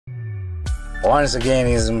Once again,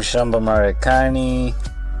 it's Mshamba Marekani.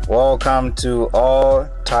 Welcome to All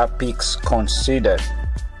Topics Considered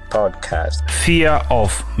podcast. Fear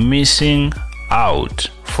of missing out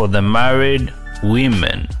for the married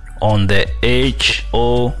women on the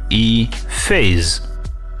H.0 phase.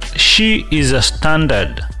 She is a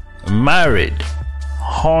standard married,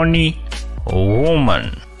 horny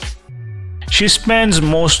woman. She spends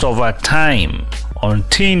most of her time on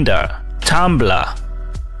Tinder, Tumblr,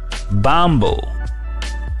 Bumble,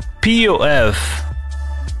 POF,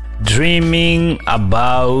 dreaming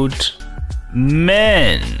about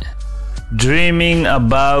men, dreaming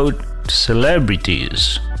about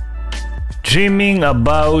celebrities, dreaming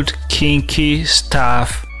about kinky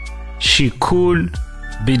stuff she could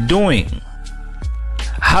be doing.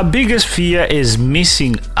 Her biggest fear is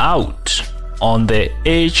missing out on the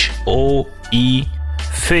H.0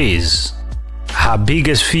 phase. Her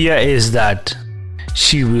biggest fear is that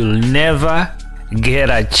she will never get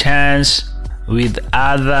a chance with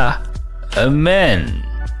other men.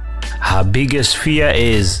 Her biggest fear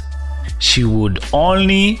is she would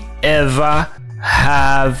only ever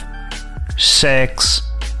have sex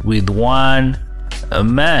with one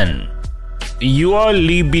man. Your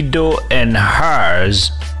libido and hers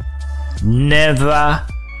never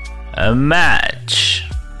match.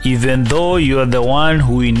 Even though you're the one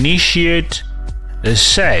who initiates the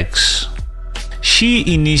sex,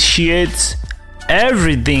 she initiates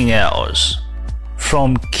everything else,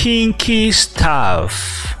 from kinky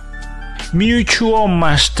stuff, mutual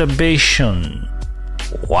masturbation,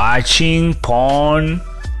 watching porn,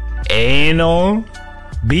 anal,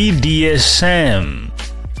 BDSM.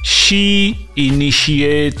 She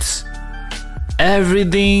initiates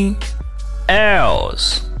everything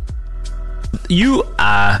else. You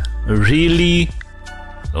are really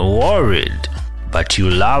worried, but you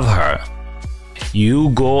love her. You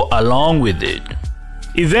go along with it.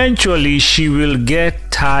 Eventually, she will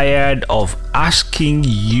get tired of asking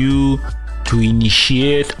you to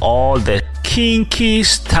initiate all the kinky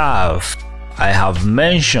stuff I have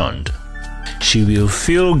mentioned. She will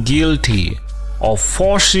feel guilty of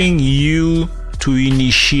forcing you to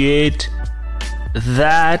initiate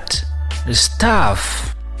that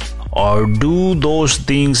stuff or do those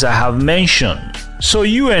things I have mentioned. So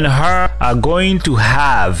you and her are going to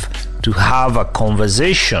have a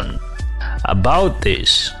conversation about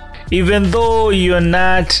this. Even though you're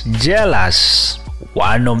not jealous,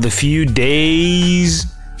 one of the few days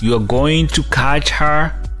you're going to catch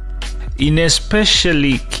her in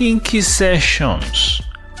especially kinky sessions.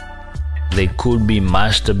 They could be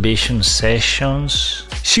masturbation sessions.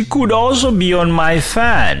 She could also be on My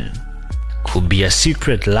Fan. Could be a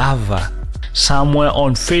secret lover somewhere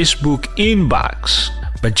on Facebook inbox.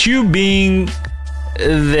 But you being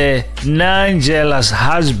the non-jealous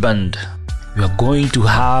husband, you are going to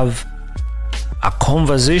have a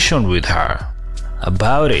conversation with her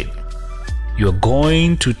about it. You're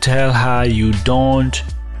going to tell her you don't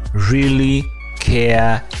really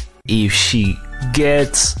care if she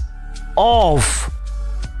gets off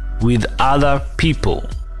with other people,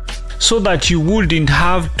 so that you wouldn't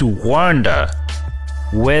have to wonder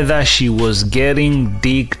whether she was getting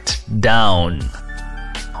dicked down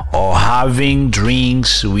or having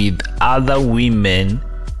drinks with other women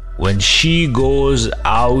when she goes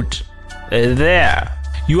out there.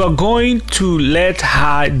 You are going to let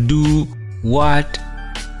her do what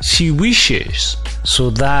she wishes, so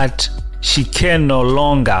that she can no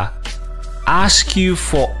longer ask you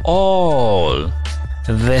for all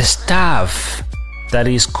the stuff that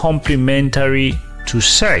is complementary to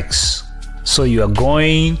sex. So you are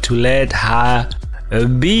going to let her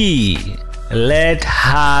be. Let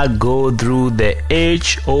her go through the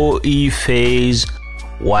H.0 phase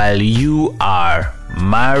while you are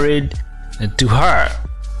married to her,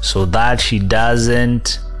 so that she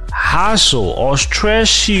doesn't hassle or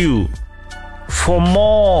stress you for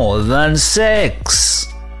more than sex.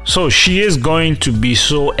 So she is going to be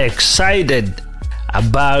so excited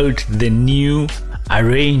about the new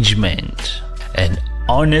arrangement. And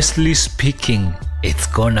honestly speaking, it's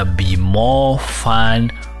gonna be more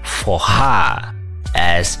fun for her,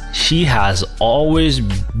 as she has always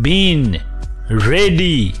been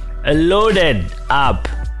ready, loaded up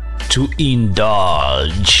to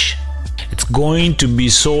indulge. It's going to be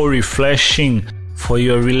so refreshing for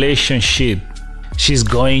your relationship. She's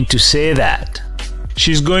going to say that.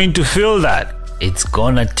 She's going to feel that. It's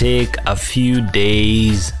gonna take a few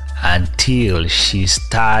days until she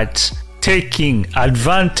starts taking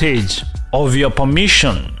advantage of your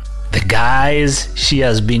permission. The guys she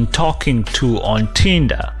has been talking to on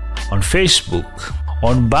Tinder, on Facebook,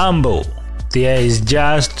 on Bumble, there is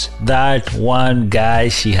just that one guy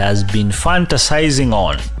she has been fantasizing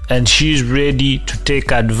on, and she's ready to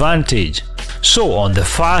take advantage. So on the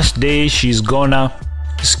first day, she's gonna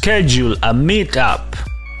schedule a meetup.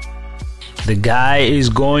 The guy is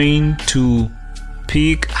going to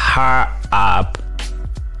pick her up,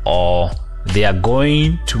 or they are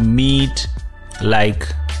going to meet like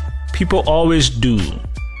people always do.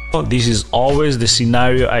 This is always the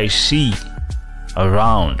scenario I see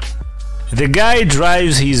around. The guy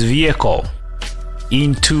drives his vehicle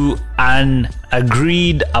into an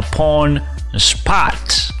agreed upon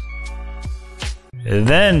spot.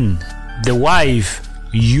 Then the wife,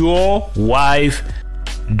 your wife,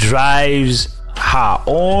 drives her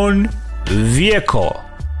own vehicle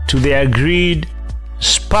to the agreed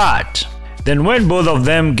spot. Then when both of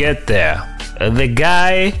them get there, the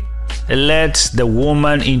guy lets the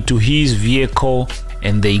woman into his vehicle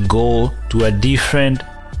and they go to a different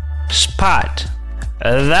spot.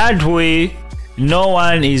 That way, no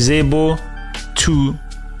one is able to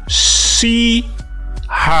see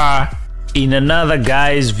her in another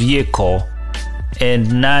guy's vehicle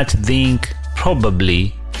and not think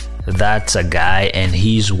probably that's a guy and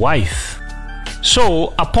his wife.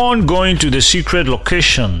 So upon going to the secret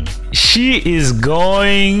location, she is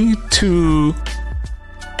going to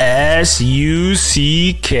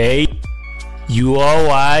SUCK. Your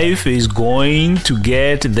wife is going to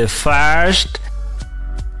get the first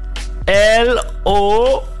LOAD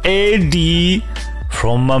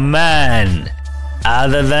from a man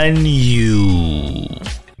other than you.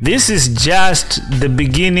 This is just the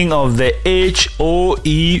beginning of the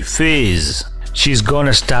HOE phase. She's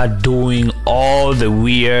gonna start doing all the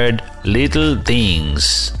weird little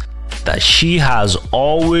things that she has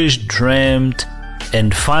always dreamt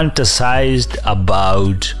and fantasized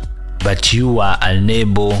about, but you are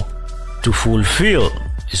unable to fulfill.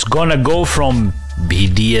 It's gonna go from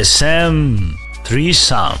BDSM,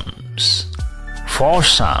 threesomes,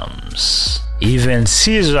 foursomes, even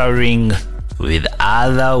scissoring with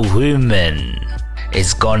other women.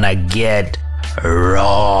 It's gonna get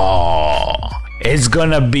raw. It's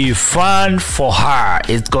gonna be fun for her.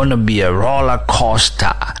 It's gonna be a roller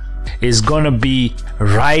coaster. It's gonna be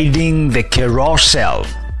riding the carousel.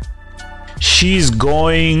 She's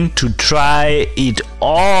going to try it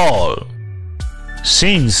all.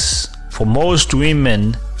 Since for most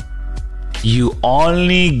women, you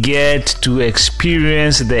only get to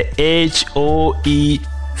experience the HOE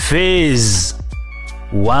phase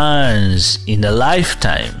once in a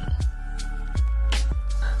lifetime.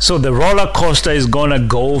 So the roller coaster is gonna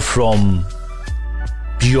go from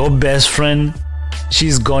your best friend.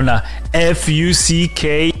 She's gonna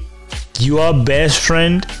FUCK your best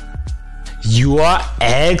friend, your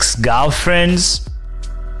ex-girlfriends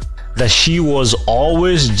that she was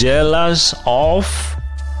always jealous of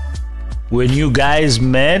when you guys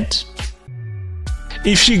met.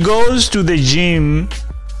 If she goes to the gym,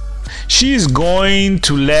 she's going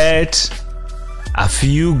to let a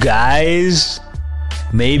few guys,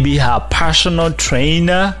 maybe her personal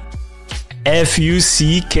trainer,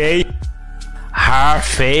 FUCK her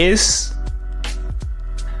face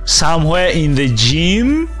somewhere in the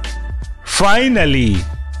gym. Finally,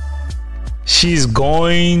 she's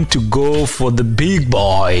going to go for the big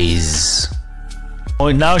boys.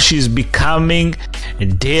 Oh, now she's becoming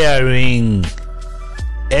daring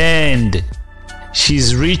and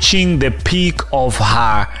she's reaching the peak of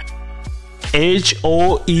her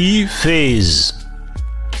HOE phase.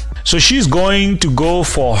 So she's going to go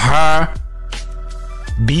for her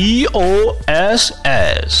BOSS,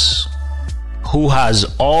 who has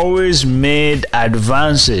always made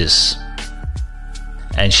advances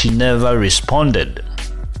and she never responded.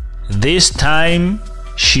 This time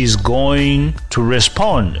she's going to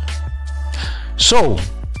respond. So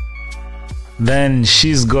then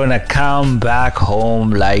she's gonna come back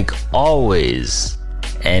home like always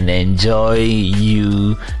and enjoy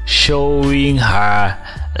you showing her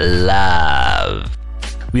love.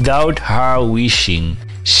 Without her wishing,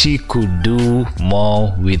 she could do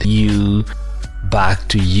more with you, back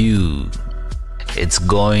to you. It's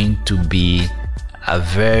going to be a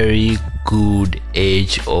very good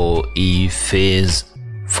HOE phase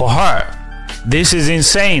for her. This is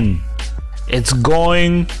insane. It's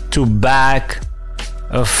going to backfire.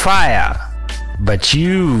 But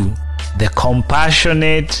you, the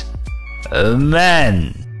compassionate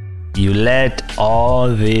man, you let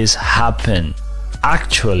all this happen.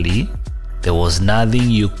 Actually, there was nothing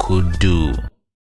you could do.